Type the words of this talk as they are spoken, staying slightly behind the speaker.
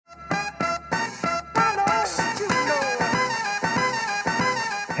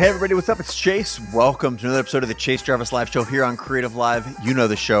Hey everybody, what's up? It's Chase. Welcome to another episode of the Chase Jarvis Live Show here on Creative Live. You know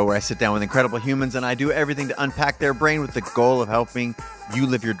the show where I sit down with incredible humans and I do everything to unpack their brain with the goal of helping you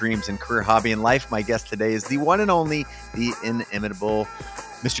live your dreams in career, hobby, and life. My guest today is the one and only, the inimitable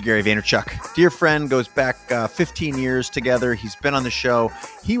Mr. Gary Vaynerchuk. Dear friend, goes back 15 years together. He's been on the show.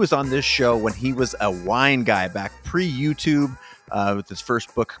 He was on this show when he was a wine guy back pre-YouTube. With his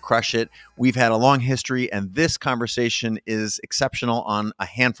first book, Crush It. We've had a long history, and this conversation is exceptional on a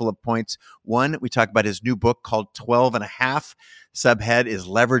handful of points. One, we talk about his new book called 12 and a Half. Subhead is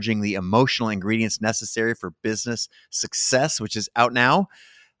Leveraging the Emotional Ingredients Necessary for Business Success, which is out now.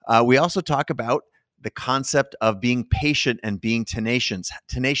 We also talk about the concept of being patient and being tenacious.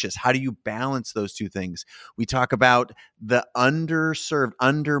 How do you balance those two things? We talk about the underserved,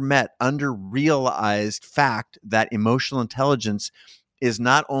 undermet, underrealized fact that emotional intelligence is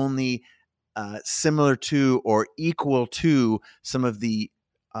not only similar to or equal to some of the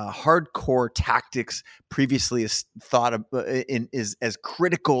hardcore tactics previously thought of is as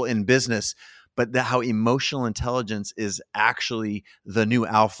critical in business, but how emotional intelligence is actually the new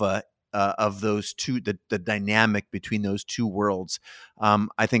alpha of those two, the dynamic between those two worlds.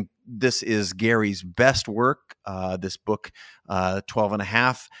 I think this is Gary's best work, this book, 12 and a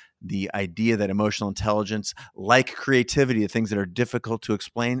Half, the idea that emotional intelligence, like creativity, the things that are difficult to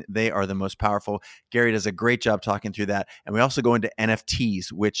explain, they are the most powerful. Gary does a great job talking through that. And we also go into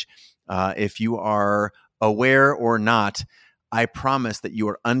NFTs, which if you are aware or not, I promise that you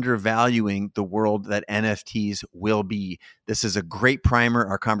are undervaluing the world that NFTs will be. This is a great primer,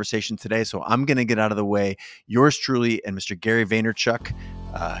 our conversation today. So I'm going to get out of the way. Yours truly and Mr. Gary Vaynerchuk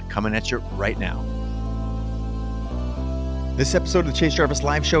coming at you right now. This episode of the Chase Jarvis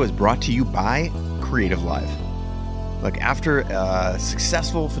Live Show is brought to you by CreativeLive. Look, after a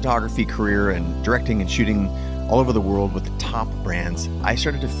successful photography career and directing and shooting all over the world with the top brands, I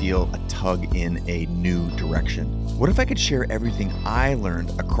started to feel a tug in a new direction. What if I could share everything I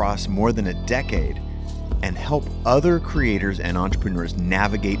learned across more than a decade and help other creators and entrepreneurs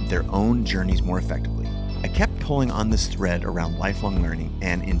navigate their own journeys more effectively? I kept pulling on this thread around lifelong learning,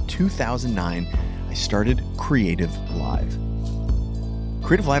 and in 2009, I started CreativeLive.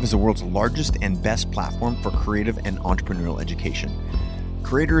 CreativeLive is the world's largest and best platform for creative and entrepreneurial education.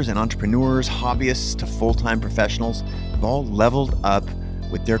 Creators and entrepreneurs, hobbyists to full-time professionals have all leveled up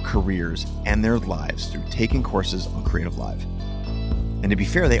with their careers and their lives through taking courses on CreativeLive. And to be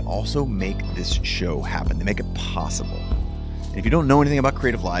fair, they also make this show happen. They make it possible. And if you don't know anything about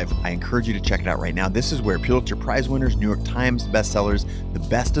CreativeLive, I encourage you to check it out right now. This is where Pulitzer Prize winners, New York Times bestsellers, the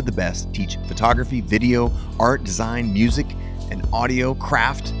best of the best teach photography, video, art, design, music, and audio,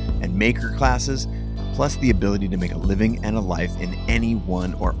 craft, and maker classes, plus the ability to make a living and a life in any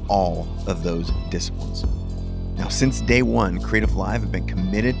one or all of those disciplines. Now, since day one, CreativeLive have been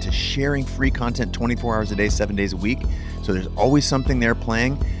committed to sharing free content 24 hours a day, 7 days a week. So there's always something there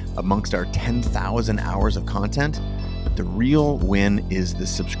playing amongst our 10,000 hours of content. But the real win is the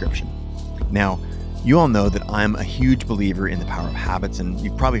subscription. Now, you all know that I'm a huge believer in the power of habits, and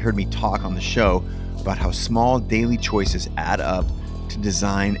you've probably heard me talk on the show about how small daily choices add up to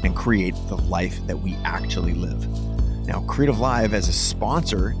design and create the life that we actually live. Now, CreativeLive, as a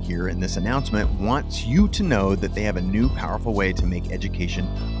sponsor here in this announcement, wants you to know that they have a new powerful way to make education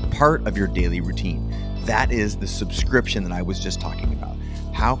a part of your daily routine. That is the subscription that I was just talking about.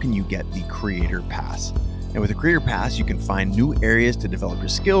 How can you get the Creator Pass? And with the Creator Pass, you can find new areas to develop your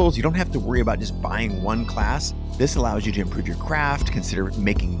skills. You don't have to worry about just buying one class. This allows you to improve your craft, consider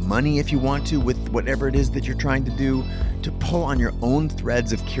making money if you want to with whatever it is that you're trying to do, to pull on your own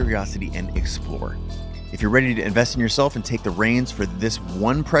threads of curiosity and explore. If you're ready to invest in yourself and take the reins for this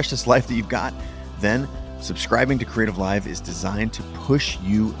one precious life that you've got, then subscribing to CreativeLive is designed to push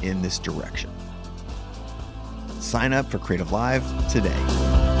you in this direction. Sign up for CreativeLive today.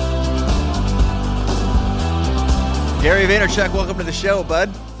 Gary Vaynerchuk, welcome to the show,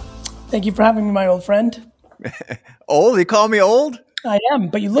 bud. Thank you for having me, my old friend. Old? You call me old? I am,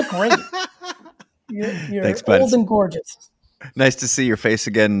 but you look great. You're Thanks, bud. old and gorgeous. Nice to see your face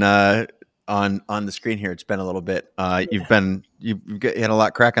again on the screen here. It's been a little bit. You've had a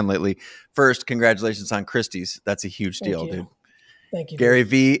lot cracking lately. First, congratulations on Christie's. That's a huge deal, dude. Thank you, Gary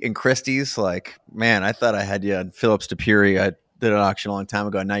V and Christie's. Like, man, I thought I had you on Phillips to Peary. I did an auction a long time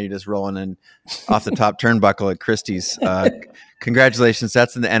ago. Now you're just rolling in off the top turnbuckle at Christie's. Congratulations.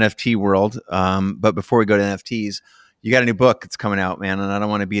 That's in the NFT world. But before we go to NFTs, you got a new book that's coming out, man. And I don't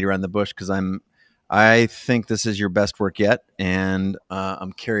want to beat around the bush because I think this is your best work yet. And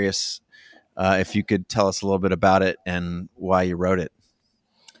I'm curious if you could tell us a little bit about it and why you wrote it.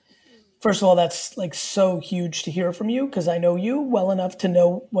 First of all, that's like so huge to hear from you because I know you well enough to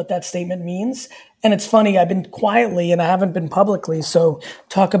know what that statement means. And it's funny, I've been quietly and I haven't been publicly. So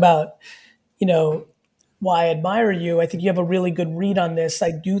talk about, you know, why I admire you. I think you have a really good read on this.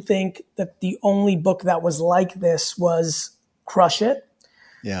 I do think that the only book that was like this was Crush It.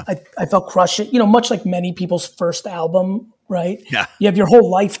 Yeah. I felt Crush It, much like many people's first album, right? Yeah. You have your whole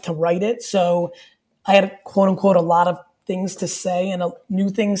life to write it. So I had, quote unquote, a lot of things to say and new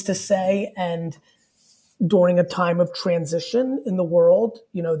things to say. And during a time of transition in the world,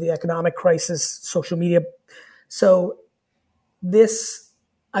 the economic crisis, social media. So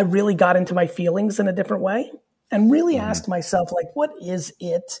I really got into my feelings in a different way and really asked myself, like, what is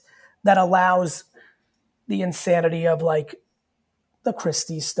it that allows the insanity of like the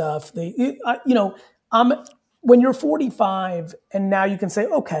Christie stuff? When you're 45 and now you can say,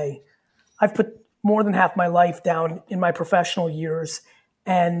 okay, I've put more than half my life down in my professional years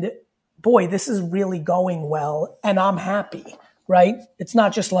and boy, this is really going well and I'm happy, right? It's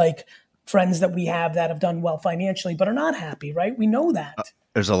not just like friends that we have that have done well financially, but are not happy, right? We know that.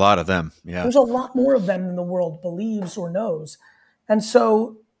 There's a lot of them. Yeah. There's a lot more of them than the world believes or knows. And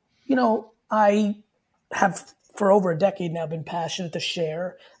so, I have for over a decade now been passionate to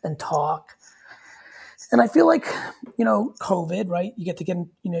share and talk. And I feel like, COVID, right? You get to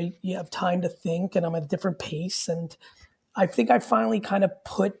you have time to think and I'm at a different pace. And I think I finally kind of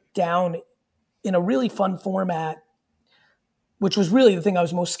put down in a really fun format, which was really the thing I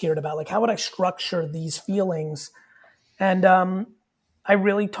was most scared about. Like, how would I structure these feelings? And I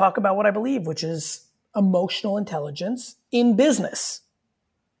really talk about what I believe, which is emotional intelligence in business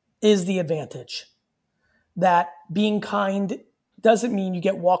is the advantage. That being kind doesn't mean you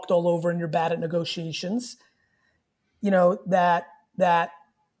get walked all over and you're bad at negotiations. That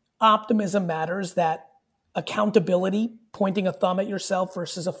optimism matters, that accountability, pointing a thumb at yourself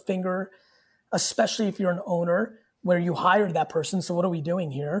versus a finger, especially if you're an owner where you hired that person. So what are we doing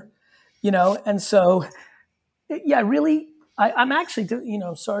here? And so, yeah, really, I'm actually,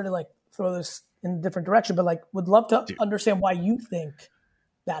 sorry to like throw this in a different direction, but like would love to understand why you think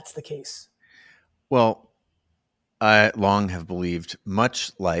that's the case. Well, I long have believed,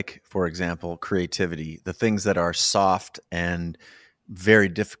 much like, for example, creativity, the things that are soft and very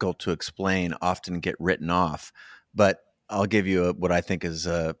difficult to explain often get written off. But I'll give you what I think is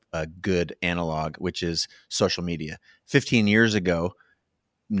a good analog, which is social media. 15 years ago,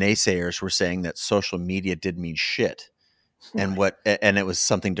 naysayers were saying that social media didn't mean shit, and it was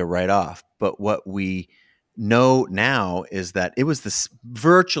something to write off. But what we know now is that it was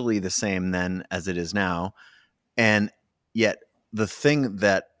virtually the same then as it is now. And yet the thing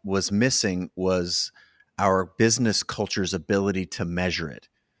that was missing was our business culture's ability to measure it.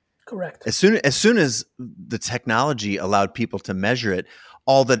 Correct. As soon as the technology allowed people to measure it,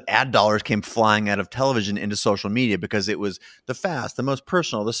 all the ad dollars came flying out of television into social media because it was the fast, the most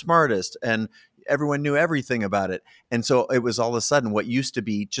personal, the smartest, and everyone knew everything about it. And so it was all of a sudden what used to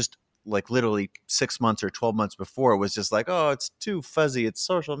be just like literally 6 months or 12 months before was just like, oh, it's too fuzzy. It's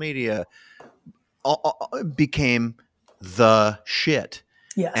social media. Became the shit.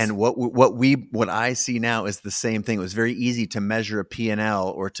 Yes. And what I see now is the same thing. It was very easy to measure a P&L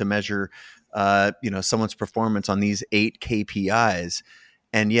or to measure someone's performance on these 8 KPIs.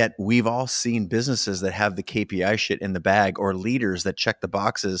 And yet we've all seen businesses that have the KPI shit in the bag, or leaders that check the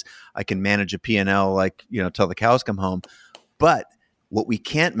boxes. I can manage a P&L like, till the cows come home. But what we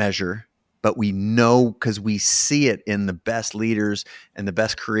can't measure, but we know because we see it in the best leaders and the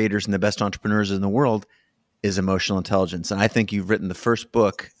best creators and the best entrepreneurs in the world, is emotional intelligence. And I think you've written the first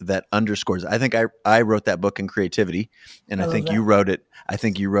book that underscores it. I think I wrote that book in creativity, and I think you wrote it. I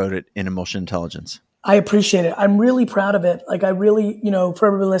think you wrote it in emotional intelligence. I appreciate it. I'm really proud of it. Like I really, for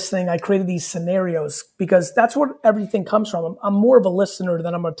everybody listening, I created these scenarios because that's where everything comes from. I'm more of a listener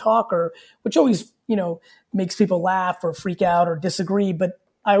than I'm a talker, which always, makes people laugh or freak out or disagree. But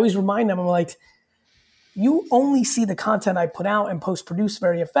I always remind them, I'm like, you only see the content I put out and post-produce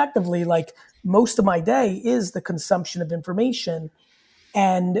very effectively. Like most of my day is the consumption of information.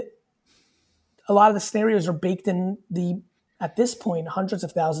 And a lot of the scenarios are baked in at this point, hundreds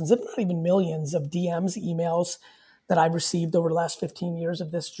of thousands, if not even millions of DMs, emails that I've received over the last 15 years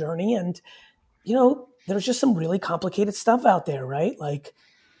of this journey. And, there's just some really complicated stuff out there, right? Like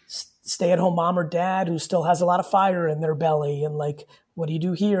stay-at-home mom or dad who still has a lot of fire in their belly. And like, what do you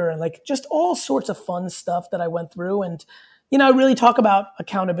do here? And like, just all sorts of fun stuff that I went through. And, I really talk about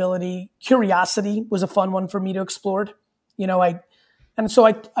accountability. Curiosity was a fun one for me to explore. So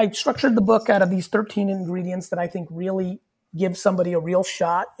I structured the book out of these 13 ingredients that I think really give somebody a real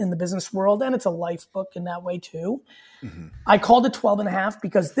shot in the business world. And it's a life book in that way too. Mm-hmm. I called it 12 and a half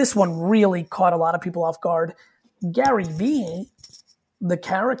because this one really caught a lot of people off guard. Gary Vee, the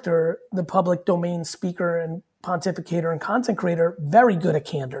character, the public domain speaker and pontificator and content creator, very good at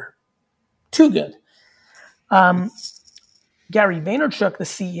candor. Too good. Gary Vaynerchuk, the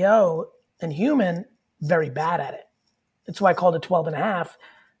CEO and human, very bad at it. That's why I called it 12 and a half.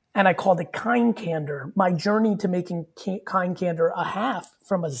 And I called it kind candor. My journey to making kind candor a half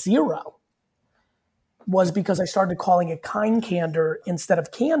from a 0 was because I started calling it kind candor instead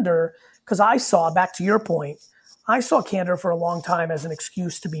of candor, because I saw, back to your point, I saw candor for a long time as an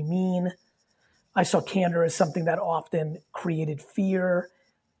excuse to be mean. I saw candor as something that often created fear.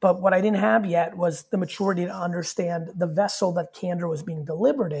 But what I didn't have yet was the maturity to understand the vessel that candor was being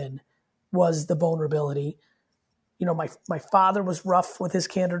delivered in was the vulnerability. You know, my father was rough with his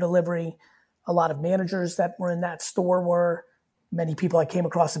candor delivery. A lot of managers that were in that store were. Many people I came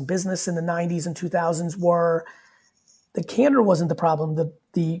across in business in the 90s and 2000s were. The candor wasn't the problem.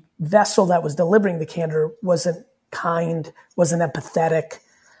 The vessel that was delivering the candor wasn't kind, wasn't empathetic.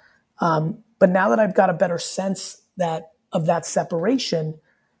 But now that I've got a better sense of that separation,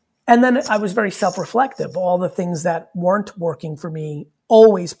 and then I was very self-reflective. All the things that weren't working for me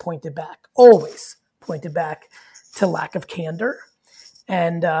always pointed back to lack of candor.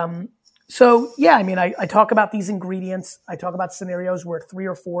 And so, yeah, I mean, I talk about these ingredients. I talk about scenarios where 3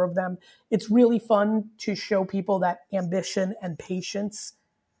 or 4 of them. It's really fun to show people that ambition and patience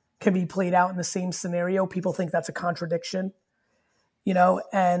can be played out in the same scenario. People think that's a contradiction, you know,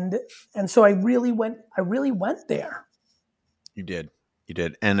 and so I really went there. You did.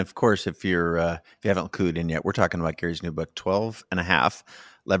 And of course, if you haven't clued in yet, we're talking about Gary's new book, 12 and a half,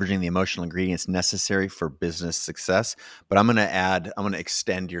 leveraging the emotional ingredients necessary for business success. But I'm going to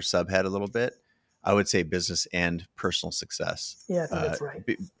extend your subhead a little bit. I would say business and personal success. Yeah, I think that's right.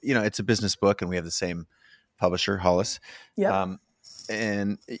 You know, it's a business book and we have the same publisher, Hollis. Yeah.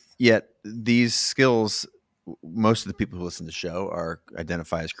 And yet these skills, most of the people who listen to the show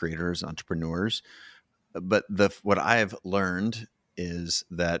identify as creators, entrepreneurs. But what I have learned is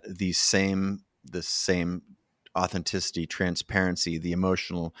that the same authenticity, transparency, the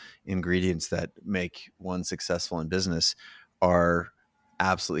emotional ingredients that make one successful in business are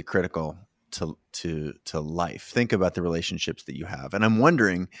absolutely critical to life. Think about the relationships that you have. And I'm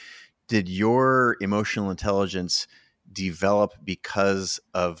wondering, did your emotional intelligence develop because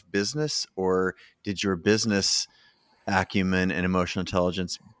of business, or did your business acumen and emotional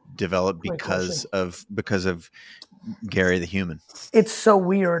intelligence develop because of Gary the human? It's so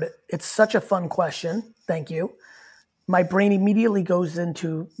weird. It's such a fun question. Thank you. My brain immediately goes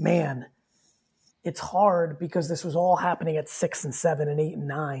into, man, it's hard because this was all happening at 6 and 7 and 8 and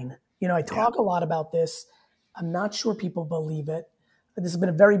 9. You know, I talk a lot about this. I'm not sure people believe it. This has been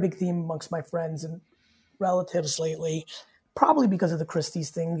a very big theme amongst my friends and relatives lately, probably because of the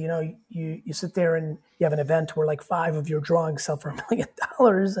Christie's thing. You know, you sit there and you have an event where like 5 of your drawings sell for $1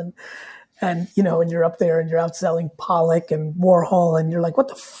 million and you know, and you're up there and you're out selling Pollock and Warhol and you're like, what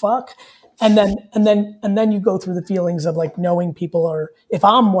the fuck? And then you go through the feelings of like knowing people are, if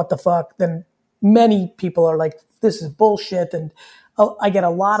I'm what the fuck, then many people are like, this is bullshit. And I get a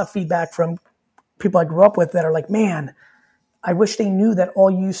lot of feedback from people I grew up with that are like, man, I wish they knew that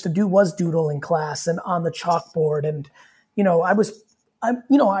all you used to do was doodle in class and on the chalkboard. And, you know,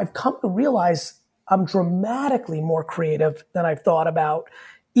 I've come to realize I'm dramatically more creative than I've thought about.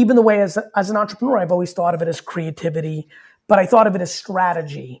 Even the way as an entrepreneur, I've always thought of it as creativity, but I thought of it as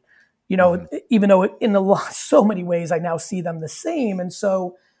strategy, you know, even though so many ways I now see them the same. And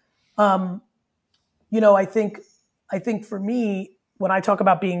so, you know, I think for me, when I talk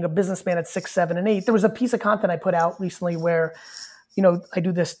about being a businessman at 6, 7, and 8, there was a piece of content I put out recently where, you know, I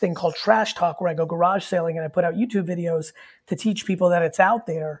do this thing called Trash Talk where I go garage sailing and I put out YouTube videos to teach people that it's out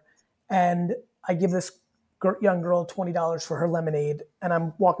there. And I give this young girl $20 for her lemonade. And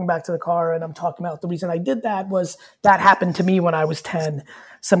I'm walking back to the car and I'm talking about the reason I did that was that happened to me when I was 10.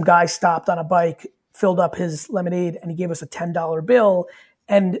 Some guy stopped on a bike, filled up his lemonade, and he gave us a $10 bill.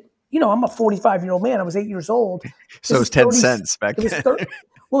 And, you know, I'm a 45-year-old man. I was 8 years old. So it was 10 cents back then.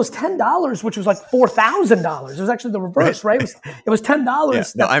 Well, it was $10, which was like $4,000. It was actually the reverse, right? It was $10. Yeah.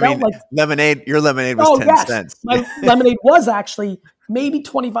 No, I mean, like, lemonade, your lemonade was 10 cents. My lemonade was actually maybe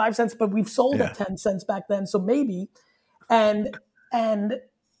 25 cents, but we've sold at 10 cents back then. So maybe. And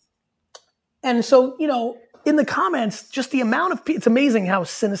so, you know, in the comments, just the amount of, it's amazing how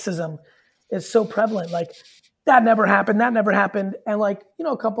cynicism is so prevalent. Like, that never happened. And like, you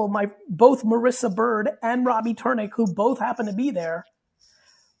know, a couple of both Marissa Bird and Robbie Turnick, who both happen to be there,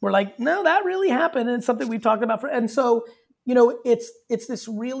 were like, no, that really happened. And it's something we've talked about. And so it's this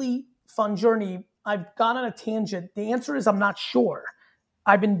really fun journey. I've gone on a tangent. The answer is I'm not sure.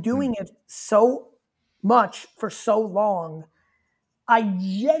 I've been doing it so much for so long. I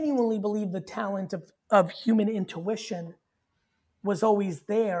genuinely believe the talent of human intuition was always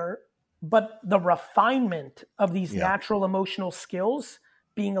there, but the refinement of these natural emotional skills,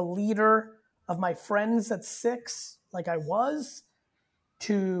 being a leader of my friends at 6, like I was,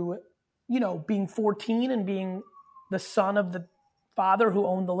 to, being 14 and being the son of the father who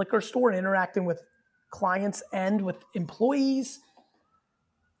owned the liquor store and interacting with clients and with employees.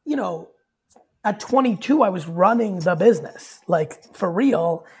 At 22, I was running the business, like for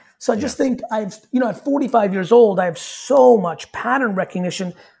real. So I just think at 45 years old, I have so much pattern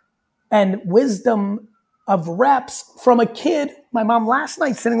recognition and wisdom of reps from a kid. My mom last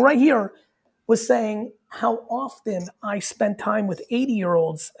night, sitting right here, was saying how often I spent time with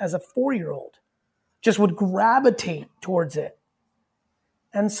 80-year-olds as a 4-year-old, just would gravitate towards it.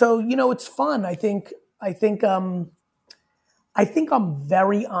 And so, it's fun. I think I'm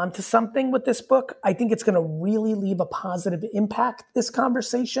very onto something with this book. I think it's going to really leave a positive impact, this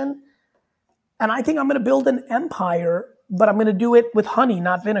conversation. And I think I'm going to build an empire, but I'm going to do it with honey,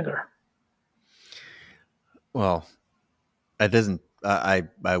 not vinegar. Well, I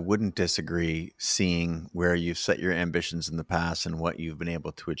wouldn't disagree, seeing where you've set your ambitions in the past and what you've been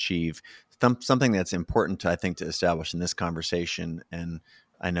able to achieve. Something that's important, I think, to establish in this conversation, and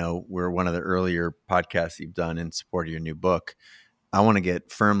I know we're one of the earlier podcasts you've done in support of your new book. I want to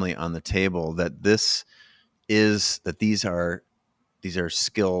get firmly on the table that these are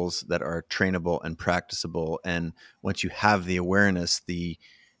skills that are trainable and practicable. And once you have the awareness, the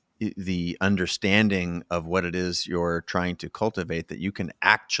understanding of what it is you're trying to cultivate, that you can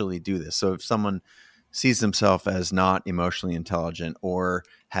actually do this. So if someone sees themselves as not emotionally intelligent, or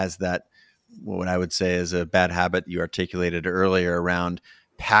has that, what I would say is a bad habit you articulated earlier around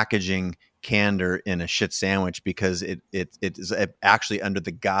packaging candor in a shit sandwich because it is actually under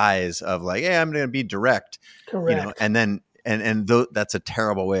the guise of like, hey, I'm going to be direct. Correct. And then that's a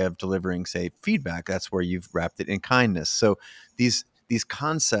terrible way of delivering, say, feedback. That's where you've wrapped it in kindness. So these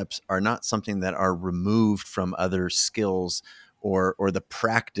concepts are not something that are removed from other skills or the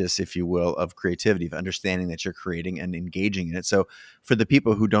practice, if you will, of creativity, of understanding that you're creating and engaging in it. So for the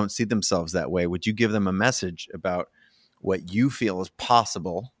people who don't see themselves that way, would you give them a message about what you feel is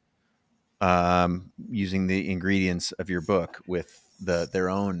possible using the ingredients of your book with their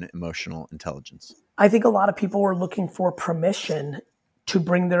own emotional intelligence? I think a lot of people are looking for permission to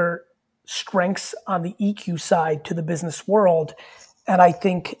bring their strengths on the EQ side to the business world. And I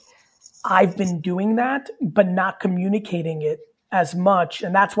think I've been doing that, but not communicating it as much.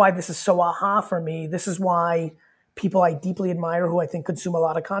 And that's why this is so aha for me. This is why people I deeply admire, who I think consume a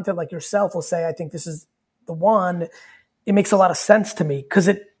lot of content like yourself, will say, I think this is the one. It makes a lot of sense to me, because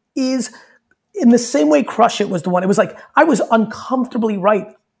it is, in the same way Crush It was the one. It was like, I was uncomfortably right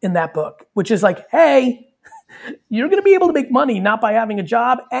in that book, which is like, hey, you're going to be able to make money not by having a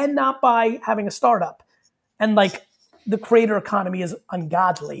job and not by having a startup. And like, the creator economy is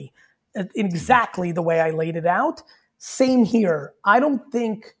ungodly in exactly the way I laid it out. Same here. I don't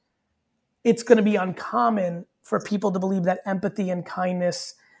think it's going to be uncommon for people to believe that empathy and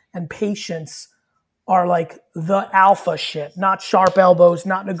kindness and patience are like the alpha shit, not sharp elbows,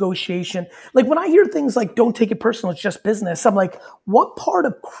 not negotiation. Like when I hear things like, don't take it personal, it's just business, I'm like, what part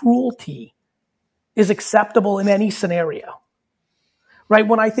of cruelty is acceptable in any scenario? Right?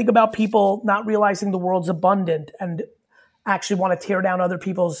 When I think about people not realizing the world's abundant and actually want to tear down other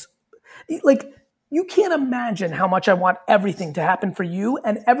people's, like, you can't imagine how much I want everything to happen for you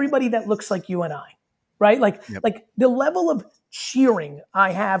and everybody that looks like you and I, right? Like, like the level of cheering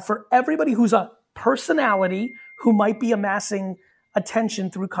I have for everybody who's a personality who might be amassing attention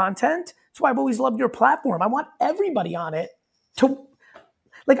through content. That's why I've always loved your platform. I want everybody on it to,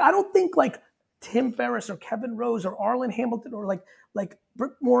 like, I don't think like Tim Ferriss or Kevin Rose or Arlen Hamilton or like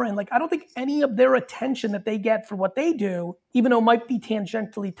Britt Morin, like I don't think any of their attention that they get for what they do, even though it might be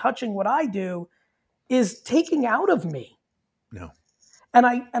tangentially touching what I do, is taking out of me. No. And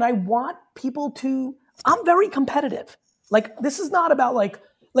I want people to, I'm very competitive. Like, this is not about like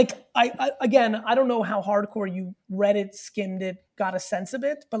I again, I don't know how hardcore you read it, skimmed it, got a sense of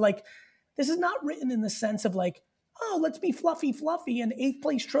it, but like, this is not written in the sense of like, oh, let's be fluffy and 8th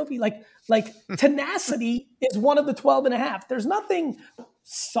place trophy. Like tenacity is one of the 12 and a half. There's nothing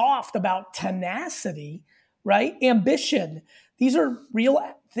soft about tenacity, right? Ambition. These are real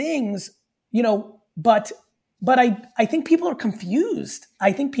things, you know, but I think people are confused.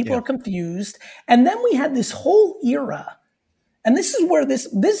 I think people are confused. And then we had this whole era, and this is where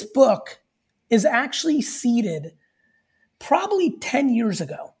this book is actually seeded probably 10 years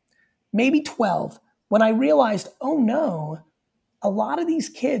ago, maybe 12, when I realized, oh no, a lot of these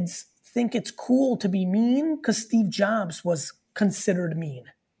kids think it's cool to be mean because Steve Jobs was considered mean.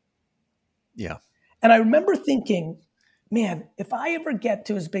 Yeah. And I remember thinking, man, if I ever get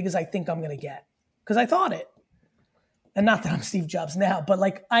to as big as I think I'm going to get, because I thought it, and not that I'm Steve Jobs now, but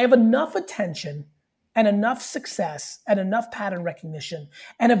like I have enough attention and enough success and enough pattern recognition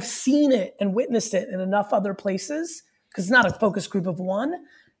and have seen it and witnessed it in enough other places, because it's not a focus group of one,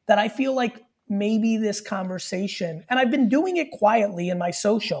 that I feel like maybe this conversation, and I've been doing it quietly in my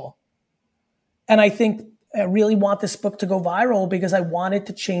social, and I think I really want this book to go viral because I want it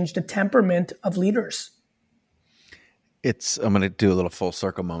to change the temperament of leaders. I'm going to do a little full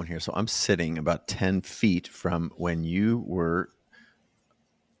circle moment here. So I'm sitting about 10 feet from when you were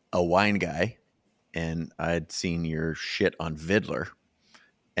a wine guy, and I'd seen your shit on Vidler,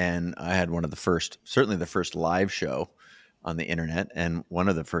 and I had one of the first, certainly the first live show on the internet and one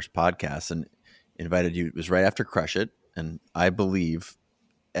of the first podcasts, and invited you. It was right after Crush It. And I believe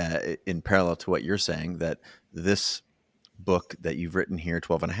in parallel to what you're saying, that this book that you've written here,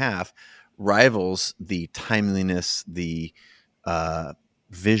 12 and a half, rivals the timeliness, the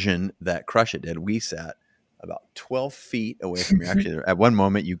vision that Crush It did. We sat about 12 feet away from you. Actually, at one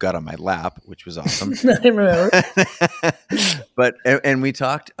moment you got on my lap, which was awesome. I remember. And we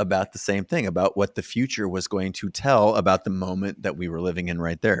talked about the same thing, about what the future was going to tell about the moment that we were living in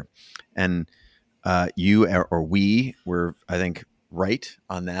right there. And you or we were, I think, right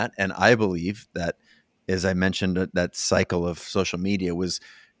on that. And I believe that, as I mentioned, that cycle of social media was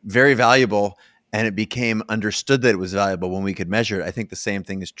very valuable, and it became understood that it was valuable when we could measure it. I think the same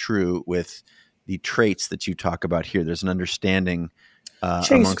thing is true with the traits that you talk about here. There's an understanding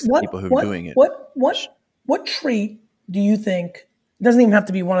Chase, amongst the people who are doing it. What trait do you think, it doesn't even have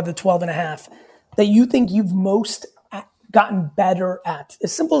to be one of the 12 and a half, that you think you've most gotten better at?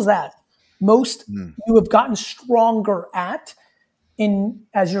 As simple as that. You have gotten stronger at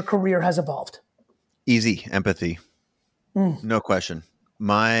as your career has evolved. Easy. Empathy. No question.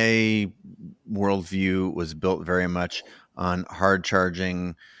 My worldview was built very much on hard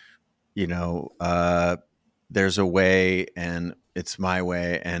charging, there's a way and it's my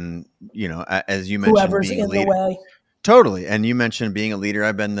way. And, as you mentioned, whoever's being in the way. Totally. And you mentioned being a leader.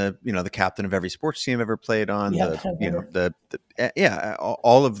 I've been the captain of every sports team I've ever played on.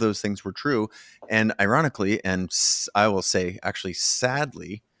 All of those things were true. And ironically, and I will say actually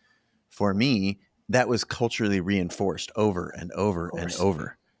sadly for me, that was culturally reinforced over and over and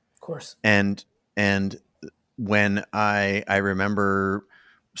over. Of course. And when I remember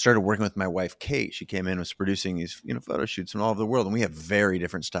started working with my wife, Kate, she came in and was producing these, photo shoots from all over the world. And we have very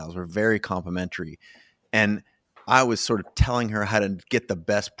different styles. We're very complementary. And I was sort of telling her how to get the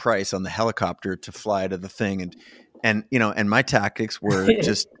best price on the helicopter to fly to the thing. And my tactics were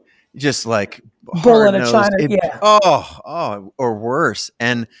just like bullet in China. Or worse.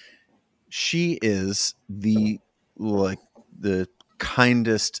 And she is the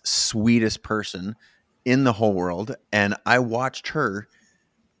kindest, sweetest person in the whole world. And I watched her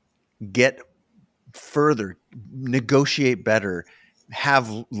get further, negotiate better,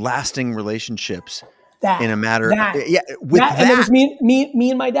 have lasting relationships in a matter. And it was me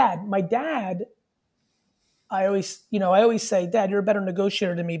and my dad. My dad, I always say, Dad, you're a better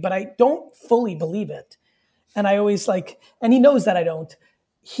negotiator than me, but I don't fully believe it. And I always and he knows that I don't.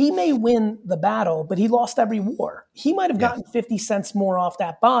 He may win the battle, but he lost every war. He might have gotten 50 cents more off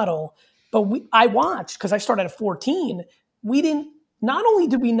that bottle, but I watched, because I started at 14. Not only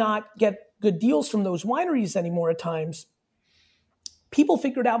did we not get good deals from those wineries anymore at times, people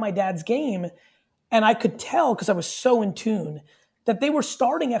figured out my dad's game, and I could tell, because I was so in tune, that they were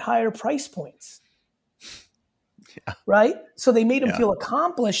starting at higher price points. Yeah. Right? So they made him feel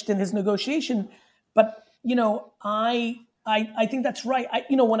accomplished in his negotiation. But, I think that's right.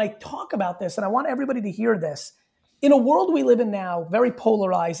 When I talk about this, and I want everybody to hear this, in a world we live in now, very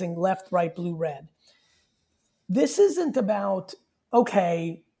polarizing, left, right, blue, red, this isn't about,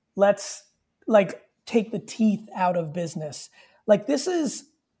 okay, let's take the teeth out of business. This is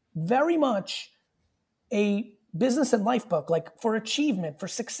very much a business and life book, for achievement, for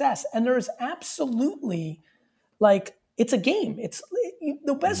success. And there's absolutely, it's a game. It's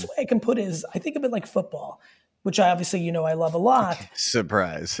the best way I can put it is, I think of it like football, which I obviously, I love a lot.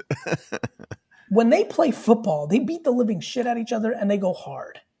 Surprise. When they play football, they beat the living shit out of each other and they go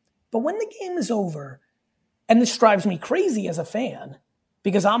hard. But when the game is over, and this drives me crazy as a fan,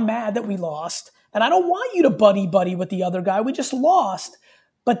 because I'm mad that we lost, and I don't want you to buddy with the other guy. We just lost.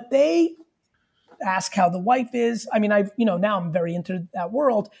 But they ask how the wife is. I mean, now I'm very into that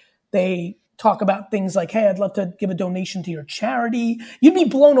world. They talk about things like, hey, I'd love to give a donation to your charity. You'd be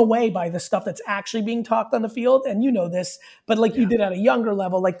blown away by the stuff that's actually being talked on the field. And you know this, but like you did at a younger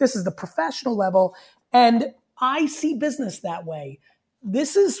level, like this is the professional level. And I see business that way.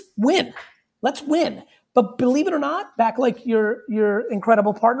 This is win. Let's win. But believe it or not, back like your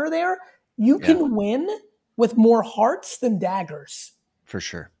incredible partner there, you can win with more hearts than daggers. For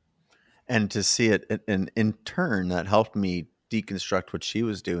sure. And to see it, and in turn, that helped me deconstruct what she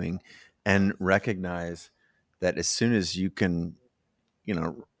was doing and recognize that as soon as you can,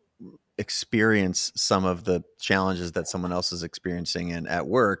 experience some of the challenges that someone else is experiencing at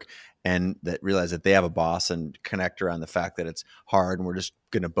work, and that realize that they have a boss, and connect around the fact that it's hard and we're just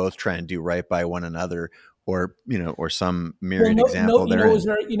going to both try and do right by one another, or some myriad example there.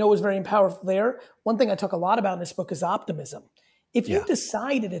 What was very powerful there. One thing I talk a lot about in this book is optimism. If you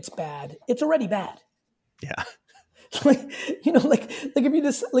decided it's bad, it's already bad. Yeah. If you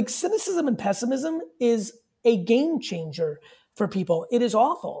just cynicism and pessimism is a game changer for people. It is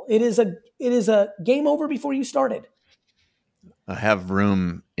awful. It is a game over before you started. I have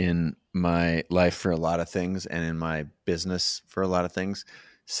room in my life for a lot of things, and in my business for a lot of things.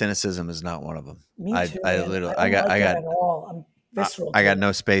 Cynicism is not one of them. Me too. I got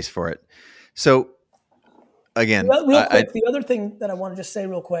no space for it. So again, real quick, the other thing that I want to just say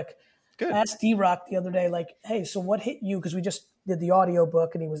real quick. Good. I asked D-Rock the other day, like, hey, so what hit you? Because we just did the audio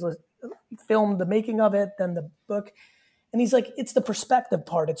book and he filmed the making of it, then the book. And he's like, it's the perspective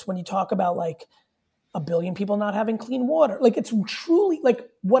part. It's when you talk about like 1 billion people not having clean water. Like it's truly like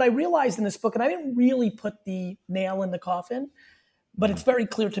what I realized in this book, and I didn't really put the nail in the coffin, but it's very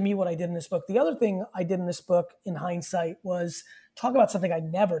clear to me what I did in this book. The other thing I did in this book in hindsight was talk about something I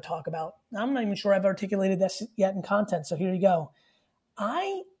never talk about. I'm not even sure I've articulated this yet in content. So here you go.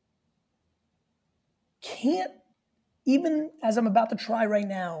 I can't, even as I'm about to try right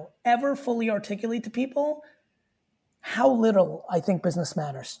now, ever fully articulate to people how little I think business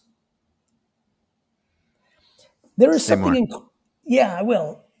matters. There is something I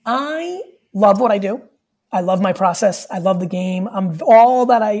will. I love what I do. I love my process. I love the game. I'm all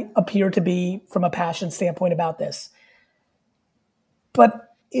that I appear to be from a passion standpoint about this. But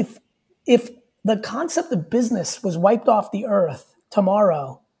if the concept of business was wiped off the earth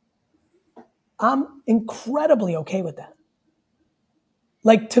tomorrow, I'm incredibly okay with that.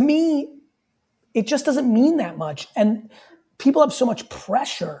 Like, to me, it just doesn't mean that much. And people have so much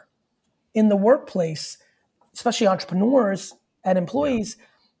pressure in the workplace, especially entrepreneurs and employees.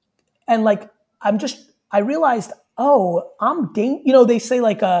 And like, I realized, they say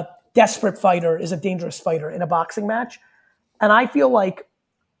like a desperate fighter is a dangerous fighter in a boxing match. And I feel like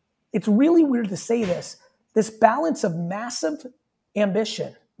it's really weird to say this balance of massive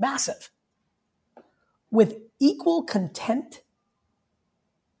ambition, with equal content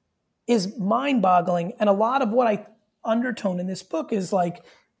is mind-boggling. And a lot of what I undertone in this book is like,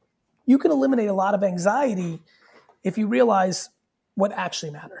 you can eliminate a lot of anxiety if you realize what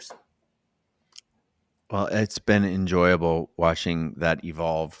actually matters. Well, it's been enjoyable watching that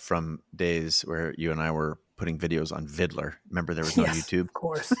evolve from days where you and I were putting videos on Vidler. Remember, there was no YouTube? Of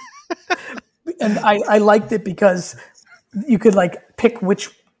course. And I liked it because you could like pick which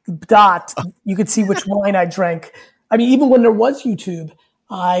dot, you could see which wine I drank. I mean, even when there was YouTube,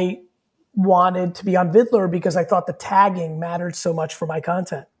 I wanted to be on Vidler because I thought the tagging mattered so much for my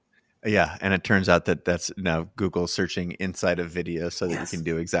content. Yeah, and it turns out that that's now Google searching inside of video so that you can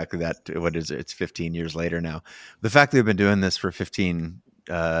do exactly that. What is it? It's 15 years later now. The fact that we've been doing this for 15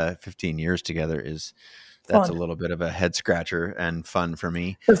 years together that's a little bit of a head scratcher and fun for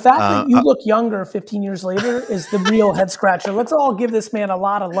me. The fact that you look younger 15 years later is the real head scratcher. Let's all give this man a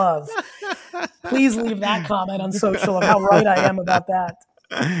lot of love. Please leave that comment on social of how right I am about that.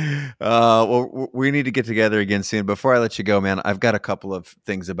 Well, we need to get together again soon. Before I let you go, man, I've got a couple of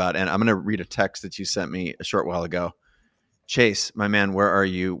things and I'm going to read a text that you sent me a short while ago. Chase, my man, where are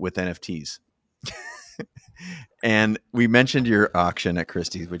you with NFTs? And we mentioned your auction at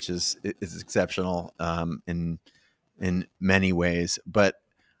Christie's, which is exceptional in many ways, but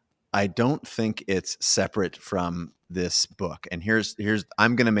I don't think it's separate from this book. And here's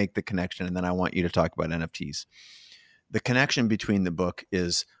I'm going to make the connection, and then I want you to talk about NFTs. The connection between the book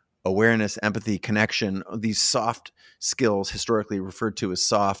is awareness, empathy, connection, these soft skills historically referred to as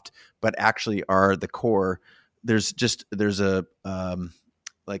soft, but actually are the core. There's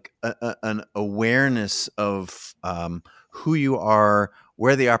an awareness of who you are,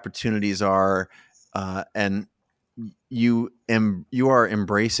 where the opportunities are, and you are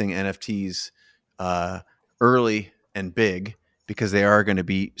embracing NFTs early and big because they are going to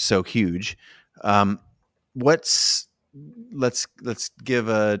be so huge. What's let's give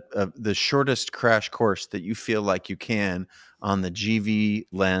the shortest crash course that you feel like you can on the GV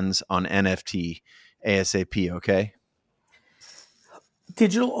lens on NFT ASAP. Okay.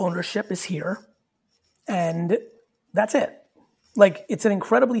 Digital ownership is here, and that's it. Like, it's an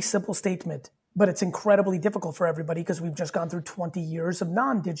incredibly simple statement, but it's incredibly difficult for everybody because we've just gone through 20 years of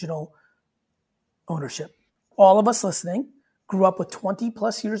non-digital ownership. All of us listening grew up with 20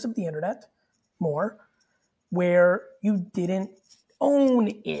 plus years of the internet, more, where you didn't own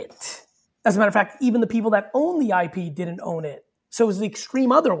it. As a matter of fact, even the people that own the IP didn't own it. So it was the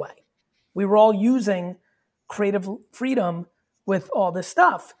extreme other way. We were all using creative freedom with all this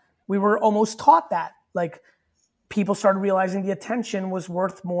stuff. We were almost taught that. Like, people started realizing the attention was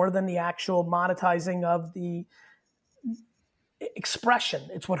worth more than the actual monetizing of the expression.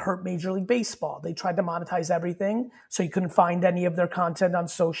 It's what hurt Major League Baseball. They tried to monetize everything, so you couldn't find any of their content on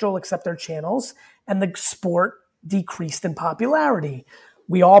social except their channels, and the sport decreased in popularity.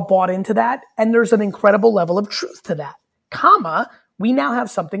 We all bought into that, and there's an incredible level of truth to that. We now have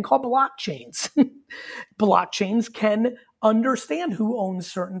something called blockchains. Blockchains can understand who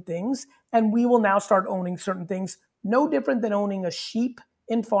owns certain things, and we will now start owning certain things, no different than owning a sheep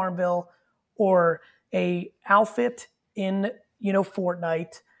in Farmville or a outfit in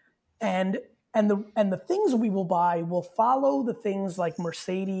Fortnite, and the things we will buy will follow the things like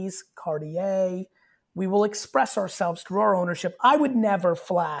Mercedes, Cartier. We will express ourselves through our ownership. I would never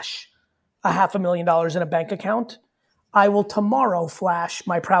flash $500,000 in a bank account. I will tomorrow flash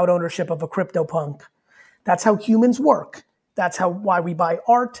my proud ownership of a CryptoPunk. That's how humans work. That's why we buy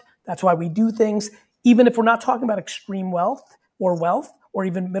art. That's why we do things. Even if we're not talking about extreme wealth or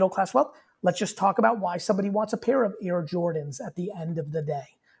even middle-class wealth, let's just talk about why somebody wants a pair of Air Jordans at the end of the day,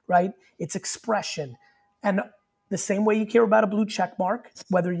 right? It's expression. And the same way you care about a blue check mark,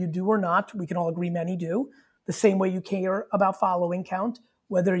 whether you do or not, we can all agree many do. The same way you care about following count,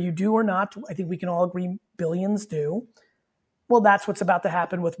 whether you do or not, I think we can all agree billions do. Well, that's what's about to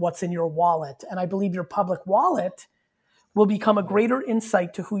happen with what's in your wallet. And I believe your public wallet will become a greater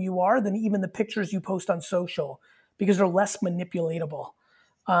insight to who you are than even the pictures you post on social, because they're less manipulatable.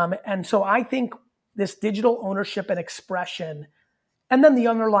 And so I think this digital ownership and expression, and then the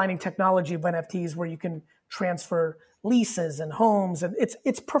underlying technology of NFTs where you can transfer leases and homes, and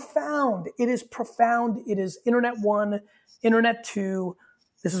it's profound. It is profound. It is Internet 1, Internet 2.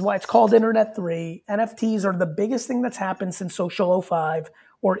 This is why it's called Internet 3. NFTs are the biggest thing that's happened since Social 05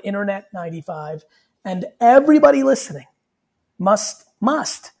 or Internet 95. And everybody listening must,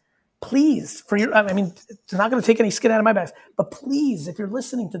 please, it's not going to take any skin out of my back, but please, if you're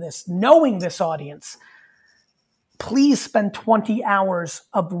listening to this, knowing this audience, please spend 20 hours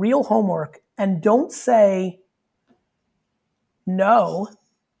of real homework and don't say no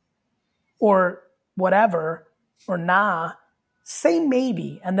or whatever or nah. Say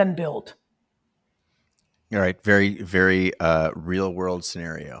maybe and then build. All right. Very, very real world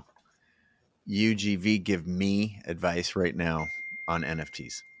scenario. UGV, give me advice right now on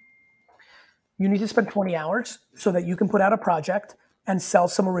NFTs. You need to spend 20 hours so that you can put out a project and sell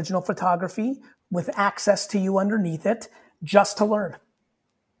some original photography with access to you underneath it just to learn.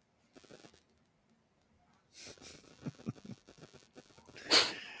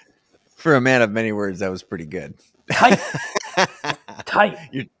 For a man of many words, that was pretty good. Tight.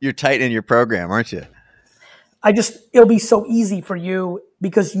 You're tight in your program, aren't you? It'll be so easy for you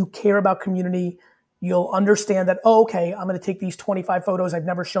because you care about community. You'll understand that, okay, I'm going to take these 25 photos I've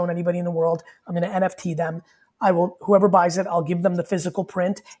never shown anybody in the world. I'm going to NFT them. Whoever buys it, I'll give them the physical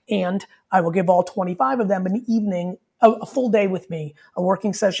print, and I will give all 25 of them an evening, a full day with me, a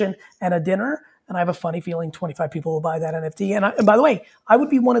working session and a dinner. And I have a funny feeling 25 people will buy that NFT. And by the way, I would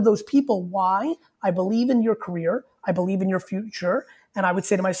be one of those people. Why? I believe in your career. I believe in your future. And I would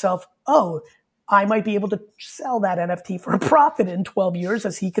say to myself, I might be able to sell that NFT for a profit in 12 years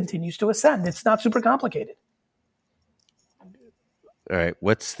as he continues to ascend. It's not super complicated. All right.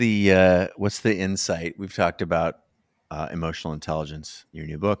 What's the insight? We've talked about emotional intelligence, your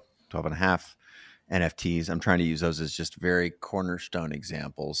new book, 12 and a half, NFTs. I'm trying to use those as just very cornerstone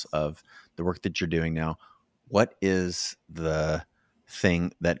examples of the work that you're doing now. What is the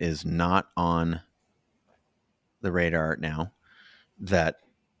thing that is not on the radar now that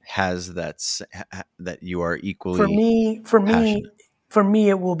has that you are equally for me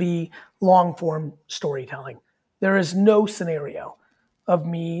it will be long form storytelling. There is no scenario of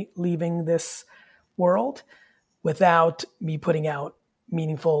me leaving this world without me putting out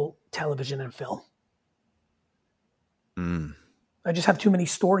meaningful television and film. I just have too many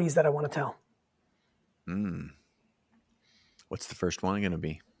stories that I want to tell. What's the first one going to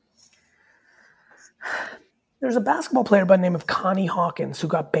be? There's a basketball player by the name of Connie Hawkins who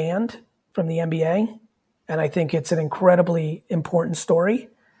got banned from the NBA. And I think it's an incredibly important story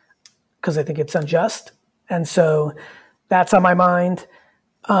because I think it's unjust. And so that's on my mind.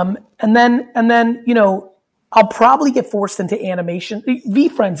 And then, you know, I'll probably get forced into animation.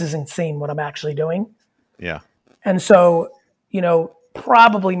 VFriends is insane what I'm actually doing. Yeah. And so, you know,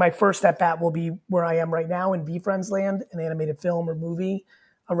 probably my first at bat will be where I am right now in VFriends land, an animated film or movie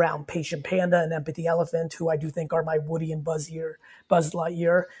around Patient Panda and Empathy Elephant, who I do think are my Woody and Buzz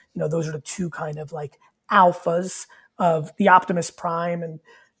Lightyear. You know, those are the two kind of like alphas of the Optimus Prime and,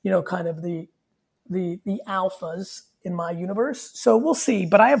 you know, kind of the alphas in my universe. So we'll see.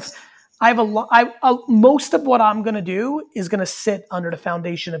 But I have a lot. Most of what I'm going to do is going to sit under the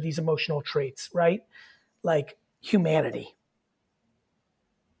foundation of these emotional traits, right? Like humanity.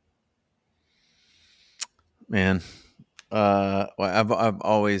 Man, well, I've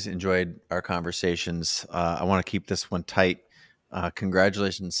always enjoyed our conversations. I want to keep this one tight.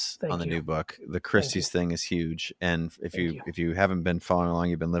 Congratulations on the new book. The Christie's thing is huge, and if you haven't been following along,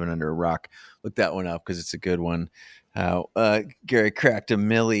 you've been living under a rock. Look that one up because it's a good one. How Gary cracked a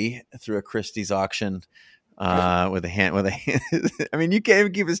milli through a Christie's auction with a hand. I mean, you can't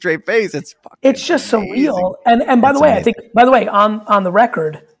even keep a straight face. It's just amazing. Surreal. And by the way, I think on the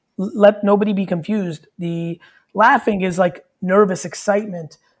record, let nobody be confused. The laughing is like nervous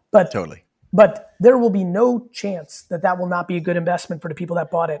excitement, but totally. But there will be no chance that will not be a good investment for the people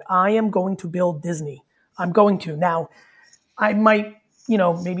that bought it. I am going to build Disney. I'm going to. Now, I might, you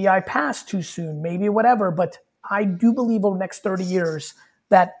know, maybe I pass too soon, maybe whatever, but I do believe over the next 30 years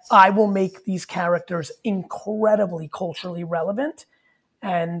that I will make these characters incredibly culturally relevant.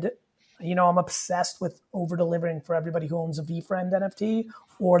 And, you know, I'm obsessed with over-delivering for everybody who owns a VFriend NFT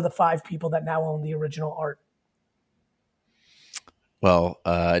or the 5 people that now own the original art. Well,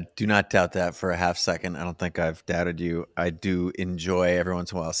 do not doubt that for a half second. I don't think I've doubted you. I do enjoy every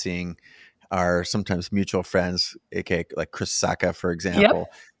once in a while seeing our sometimes mutual friends, aka like Chris Sacca, for example,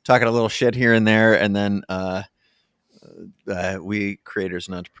 talking a little shit here and there. And then we creators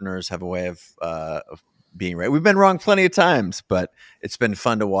and entrepreneurs have a way of being right. We've been wrong plenty of times, but it's been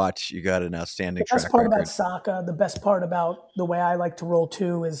fun to watch. You got an outstanding track record. The best part about Sacca, the best part about the way I like to roll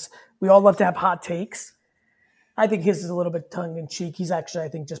too, is we all love to have hot takes. I think his is a little bit tongue-in-cheek. He's actually, I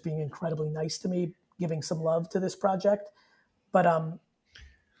think, just being incredibly nice to me, giving some love to this project. But,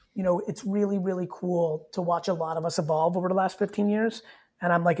 you know, it's really, really cool to watch a lot of us evolve over the last 15 years.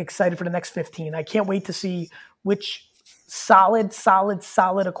 And I'm, like, excited for the next 15. I can't wait to see which solid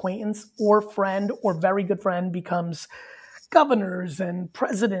acquaintance or friend or very good friend becomes governors and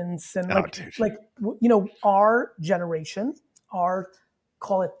presidents. And, you know, our generation, our,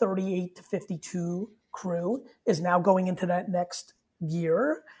 call it 38 to 52 crew is now going into that next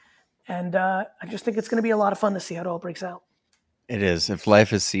year. And I just think it's going to be a lot of fun to see how it all breaks out. It is. If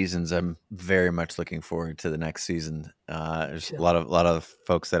life is seasons, I'm very much looking forward to the next season. There's a lot of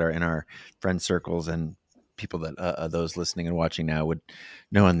folks that are in our friend circles and people that those listening and watching now would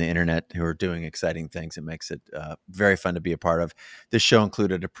know on the internet who are doing exciting things. It makes it very fun to be a part of. This show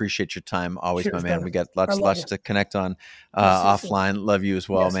included. Appreciate your time. Always, cheers, my man. Brother. We got lots to connect on offline. Love you as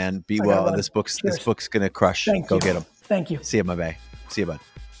well, man. Be well. This book's going to crush. Go get them. Thank you. See you, my bae. See you, bud.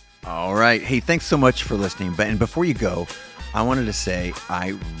 All right. Hey, thanks so much for listening. And before you go, I wanted to say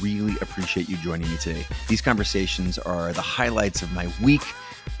I really appreciate you joining me today. These conversations are the highlights of my week.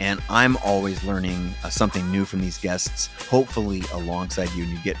 And I'm always learning something new from these guests, hopefully alongside you,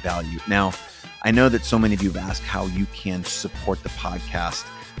 and you get value. Now, I know that so many of you have asked how you can support the podcast.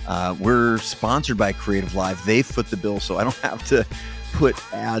 We're sponsored by CreativeLive. They foot the bill, so I don't have to put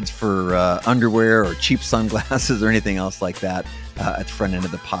ads for underwear or cheap sunglasses or anything else like that at the front end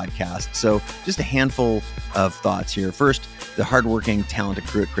of the podcast. So just a handful of thoughts here. First, the hardworking, talented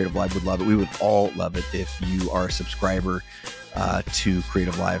crew at CreativeLive would love it. We would all love it if you are a subscriber to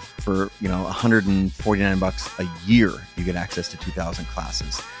CreativeLive. For $149 a year, you get access to 2,000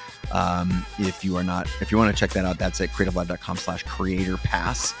 classes. If you want to check that out, that's at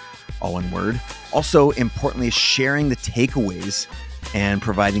creativelive.com/creatorpass, all one word. Also, importantly, sharing the takeaways and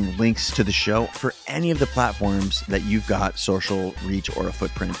providing links to the show for any of the platforms that you've got social reach or a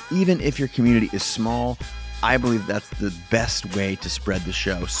footprint. Even if your community is small, I believe that's the best way to spread the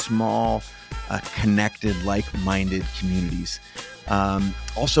show. Small, connected, like-minded communities.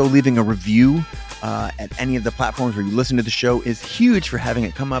 Also, leaving a review at any of the platforms where you listen to the show is huge for having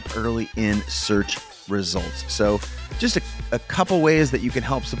it come up early in search results. So just a couple ways that you can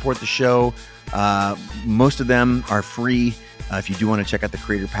help support the show. Most of them are free. If you do want to check out the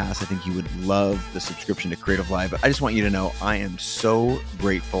Creator Pass, I think you would love the subscription to CreativeLive. But I just want you to know I am so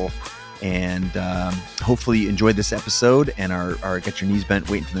grateful And hopefully you enjoyed this episode and are get your knees bent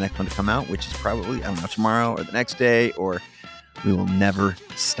waiting for the next one to come out, which is probably, I don't know, tomorrow or the next day, or we will never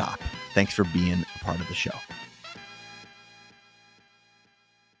stop. Thanks for being a part of the show.